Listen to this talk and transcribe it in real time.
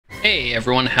Hey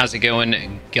everyone, how's it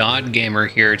going? God Gamer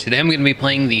here. Today I'm going to be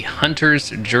playing the Hunter's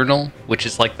Journal, which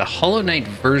is like the Hollow Knight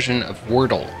version of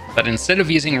Wordle. But instead of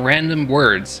using random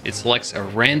words, it selects a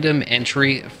random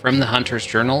entry from the Hunter's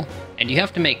Journal, and you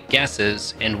have to make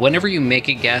guesses, and whenever you make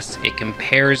a guess, it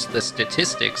compares the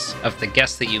statistics of the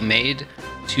guess that you made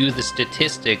to the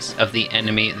statistics of the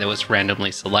enemy that was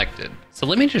randomly selected. So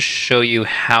let me just show you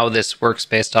how this works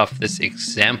based off this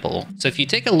example. So if you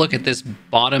take a look at this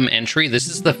bottom entry, this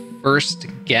is the first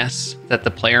guess that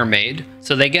the player made.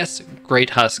 So they guess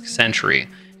Great Husk Century,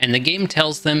 and the game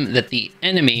tells them that the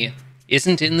enemy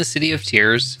isn't in the City of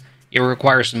Tears. It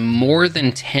requires more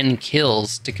than 10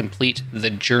 kills to complete the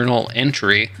journal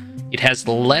entry. It has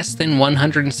less than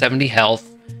 170 health,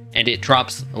 and it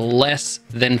drops less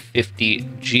than 50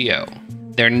 geo.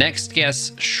 Their next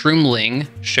guess, Shroomling,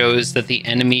 shows that the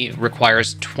enemy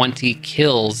requires 20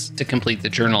 kills to complete the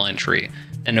journal entry.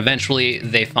 And eventually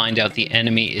they find out the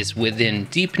enemy is within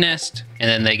Deep Nest, and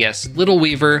then they guess Little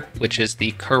Weaver, which is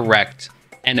the correct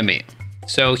enemy.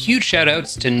 So huge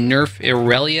shoutouts to Nerf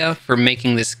Irelia for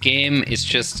making this game. It's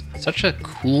just such a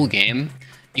cool game.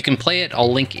 You can play it,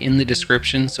 I'll link in the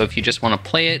description, so if you just want to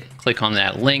play it, click on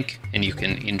that link and you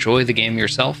can enjoy the game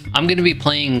yourself. I'm going to be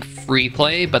playing free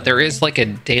play, but there is like a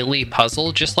daily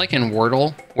puzzle, just like in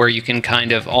Wordle, where you can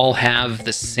kind of all have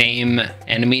the same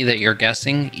enemy that you're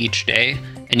guessing each day,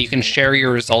 and you can share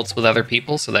your results with other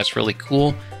people, so that's really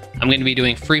cool. I'm going to be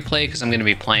doing free play because I'm going to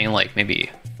be playing like maybe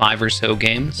 5 or so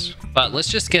games. But let's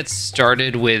just get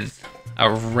started with a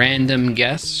random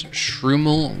guess.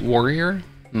 Shroomle Warrior,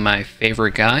 my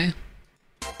favorite guy.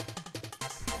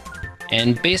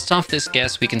 And based off this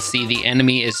guess, we can see the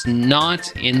enemy is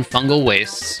not in Fungal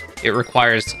Wastes. It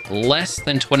requires less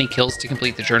than 20 kills to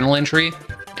complete the journal entry.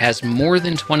 It has more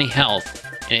than 20 health,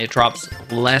 and it drops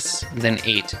less than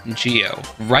 8 geo.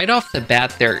 Right off the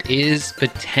bat, there is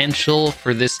potential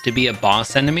for this to be a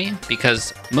boss enemy,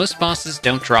 because most bosses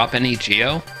don't drop any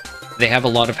geo. They have a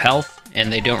lot of health, and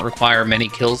they don't require many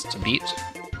kills to beat.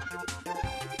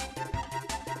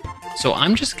 So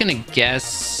I'm just gonna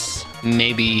guess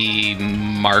maybe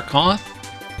Markoth.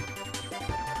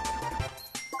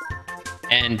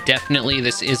 And definitely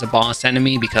this is a boss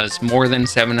enemy because more than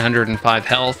 705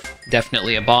 health,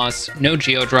 definitely a boss, no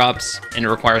geo drops, and it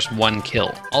requires 1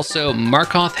 kill. Also,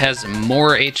 Markoth has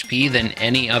more HP than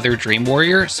any other Dream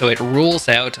Warrior, so it rules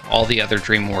out all the other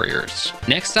Dream Warriors.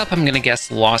 Next up, I'm gonna guess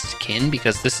Lost Kin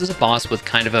because this is a boss with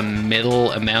kind of a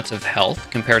middle amount of health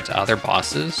compared to other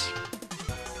bosses.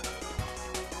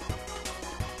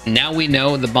 Now we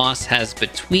know the boss has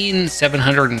between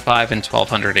 705 and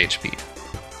 1200 HP.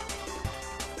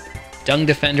 Dung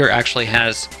Defender actually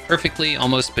has perfectly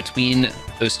almost between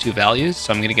those two values,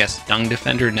 so I'm going to guess Dung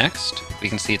Defender next. We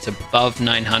can see it's above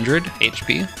 900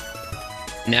 HP.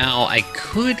 Now I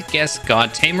could guess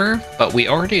God Tamer, but we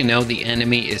already know the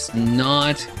enemy is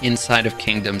not inside of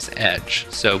Kingdom's Edge,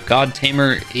 so God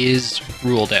Tamer is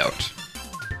ruled out.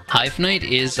 Hive Knight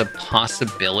is a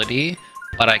possibility,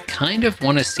 but I kind of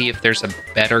want to see if there's a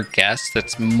better guess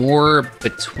that's more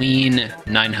between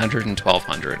 900 and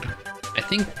 1200. I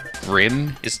think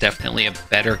Grim is definitely a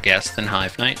better guess than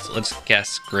Hive Knight, so let's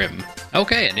guess Grim.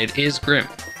 Okay, and it is Grim.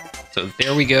 So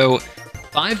there we go.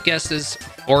 5 guesses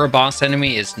for a boss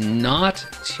enemy is not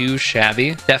too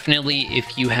shabby. Definitely,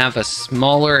 if you have a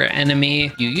smaller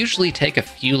enemy, you usually take a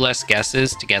few less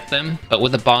guesses to get them. But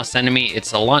with a boss enemy,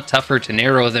 it's a lot tougher to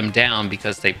narrow them down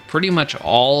because they pretty much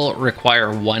all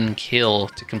require 1 kill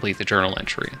to complete the journal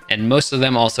entry. And most of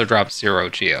them also drop 0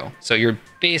 geo. So you're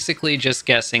basically just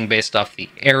guessing based off the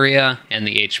area and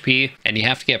the HP, and you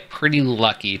have to get pretty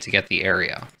lucky to get the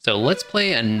area. So let's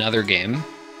play another game.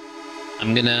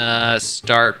 I'm gonna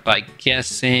start by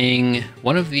guessing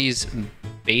one of these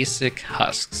basic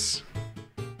husks.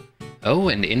 Oh,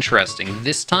 and interesting.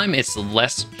 This time it's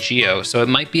less geo, so it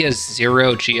might be a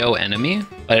 0 geo enemy,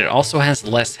 but it also has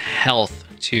less health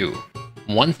too.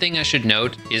 One thing I should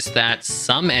note is that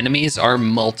some enemies are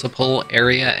multiple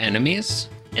area enemies,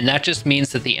 and that just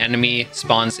means that the enemy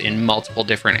spawns in multiple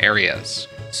different areas.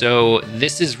 So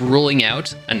this is ruling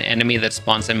out an enemy that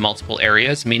spawns in multiple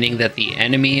areas, meaning that the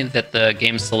enemy that the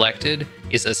game selected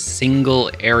is a single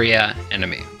area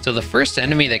enemy. So the first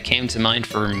enemy that came to mind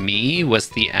for me was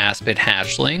the Aspid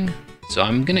Hatchling. So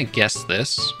I'm gonna guess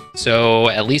this. So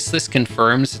at least this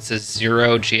confirms it's a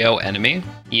 0 geo enemy.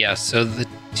 Yeah, so the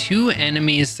 2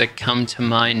 enemies that come to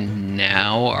mind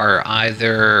now are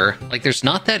either, like there's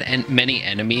not that many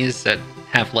enemies that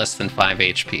have less than 5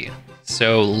 HP.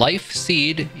 So Life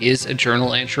Seed is a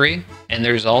journal entry, and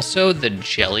there's also the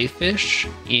jellyfish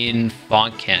in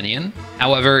Fog Canyon.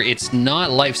 However, it's not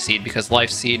Life Seed because Life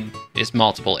Seed is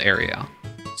multiple area.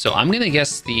 So I'm gonna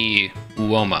guess the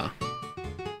Uoma.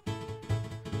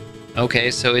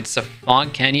 Okay, so it's a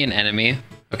Fog Canyon enemy.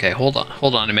 Okay, hold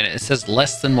on a minute. It says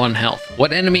less than 1 health.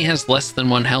 What enemy has less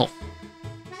than 1 health?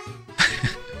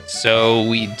 So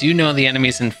we do know the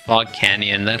enemies in Fog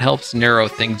Canyon. That helps narrow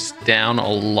things down a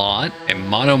lot. And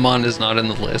Monomon is not in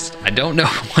the list. I don't know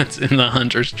what's in the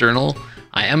Hunter's Journal.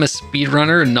 I am a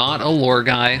speedrunner, not a lore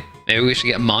guy. Maybe we should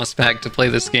get Mossbag to play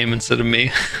this game instead of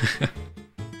me.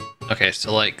 Okay,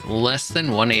 so like less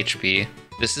than 1 HP.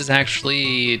 This is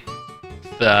actually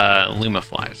the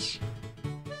Lumaflies.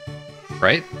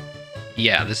 Right?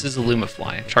 Yeah, this is a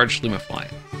Lumafly. Charged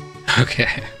Lumafly.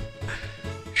 Okay.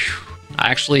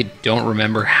 I actually don't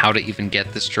remember how to even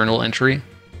get this journal entry.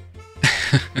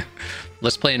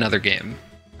 Let's play another game.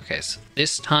 Okay, so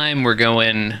this time we're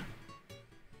going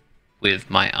with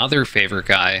my other favorite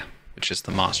guy, which is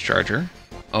the Moss Charger.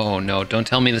 Oh no, don't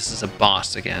tell me this is a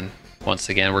boss again. Once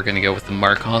again, we're going to go with the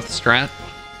Markoth strat.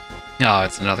 Oh,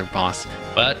 it's another boss.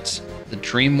 But the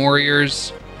Dream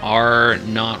Warriors are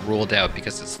not ruled out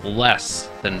because it's less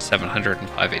than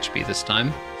 705 HP this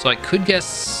time. So I could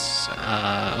guess,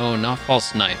 oh, not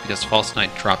False Knight, because False Knight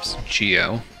drops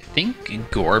Geo. I think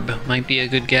Gorb might be a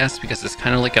good guess because it's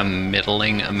kind of like a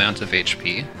middling amount of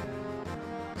HP.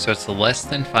 So it's less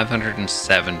than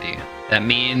 570. That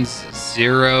means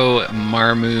Zero,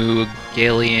 Marmu,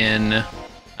 Galeon,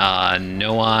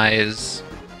 No Eyes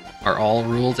are all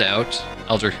ruled out.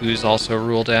 Elder Who's also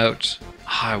ruled out.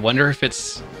 I wonder if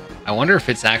it's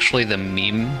actually the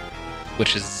meme,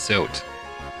 which is Zote.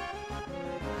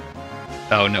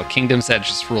 Oh no, Kingdom's Edge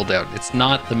is ruled out. It's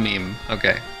not the meme.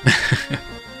 Okay.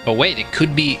 But wait, it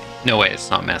could be... No way,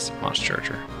 it's not Massive Moss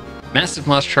Charger. Massive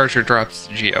Moss Charger drops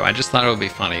Geo. I just thought it would be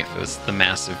funny if it was the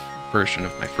massive version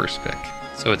of my first pick.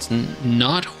 So it's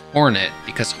not Hornet,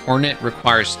 because Hornet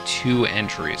requires 2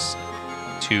 entries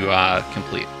to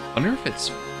complete. I wonder if it's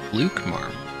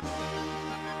Flukemarm.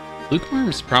 Flukemarm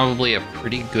is probably a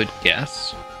pretty good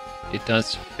guess. It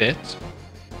does fit.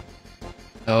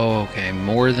 Oh, okay,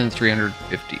 more than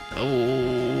 350.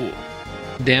 Oh,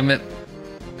 damn it.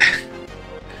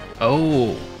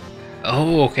 Oh,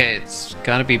 okay, it's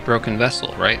gotta be Broken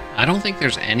Vessel, right? I don't think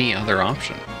there's any other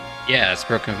option. Yeah, it's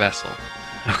Broken Vessel.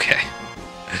 Okay.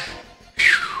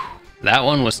 That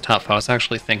one was tough. I was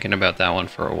actually thinking about that one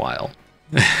for a while.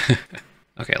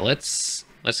 Okay, let's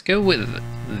go with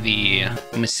the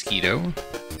Mosquito.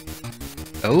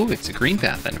 Oh, it's a Green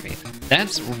Path enemy.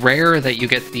 That's rare that you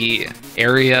get the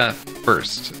area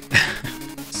first.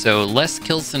 So less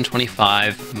kills than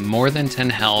 25, more than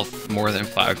 10 health, more than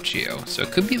 5 Geo. So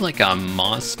it could be like a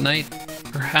Moss Knight,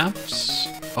 perhaps?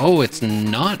 Oh, it's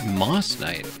not Moss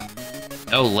Knight.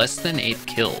 Oh, less than 8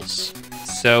 kills.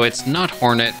 So it's not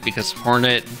Hornet, because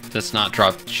Hornet does not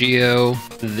drop Geo.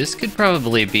 This could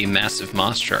probably be Massive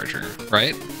Moss Charger,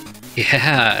 right?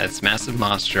 Yeah, it's Massive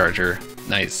Moss Charger.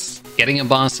 Nice. Getting a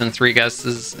boss in 3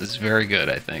 guesses is very good,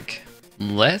 I think.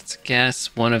 Let's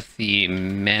guess one of the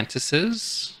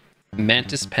Mantises.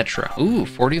 Mantis Petra. Ooh,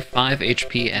 45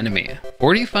 HP enemy.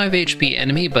 45 HP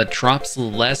enemy, but drops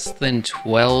less than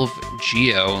 12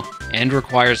 Geo and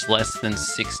requires less than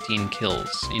 16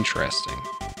 kills. Interesting.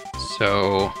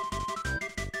 So,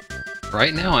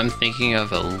 right now I'm thinking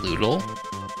of a Loodle,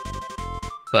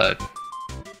 but...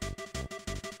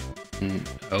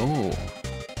 Oh.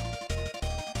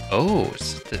 Oh,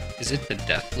 is it the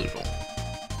Death Loodle?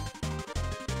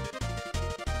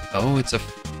 Oh, it's a...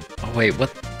 Oh, wait,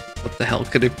 what the hell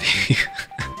could it be?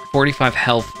 45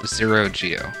 health, 0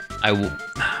 Geo.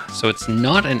 So it's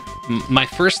not an... My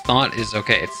first thought is,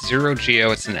 okay, it's 0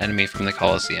 Geo, it's an enemy from the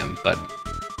Colosseum, but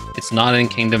it's not in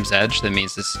Kingdom's Edge. That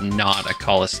means it's not a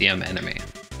Colosseum enemy.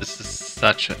 This is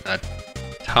such a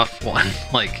tough one.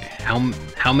 Like,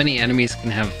 how many enemies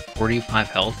can have 45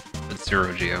 health with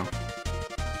 0 Geo?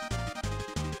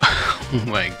 Oh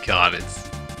my god,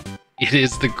 it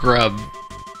is the grub.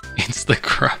 It's the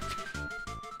grub.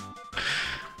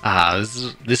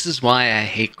 This is why I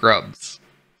hate grubs.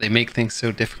 They make things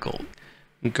so difficult.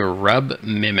 Grub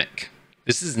Mimic.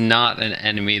 This is not an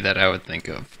enemy that I would think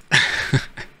of.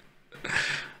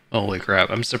 Holy crap.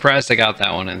 I'm surprised I got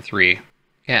that one in 3.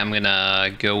 Okay, I'm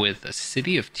gonna go with a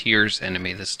City of Tears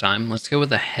enemy this time. Let's go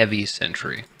with a Heavy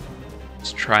Sentry.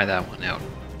 Let's try that one out.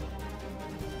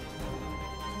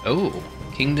 Oh,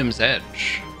 Kingdom's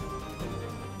Edge.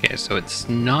 Okay, so it's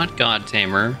not God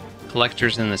Tamer.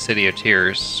 Collector's in the City of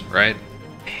Tears, right?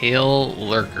 Pale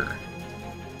Lurker.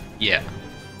 Yeah.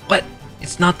 What?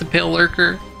 It's not the Pale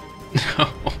Lurker? No.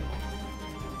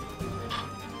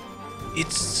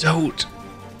 It's Zote.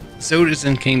 Zote is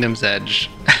in Kingdom's Edge.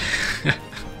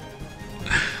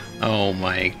 Oh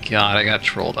my god, I got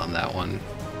trolled on that one.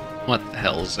 What the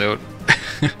hell, Zote?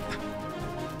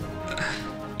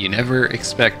 You never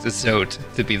expect Zote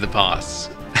to be the boss.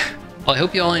 Well, I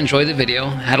hope you all enjoyed the video.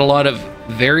 Had a lot of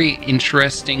very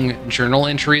interesting journal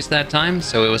entries that time,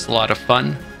 so it was a lot of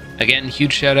fun. Again,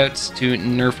 huge shoutouts to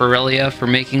Nerf Aurelia for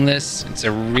making this. It's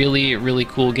a really, really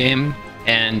cool game,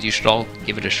 and you should all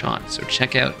give it a shot. So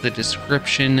check out the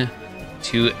description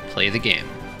to play the game.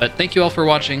 But thank you all for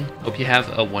watching. Hope you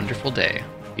have a wonderful day.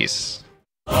 Peace.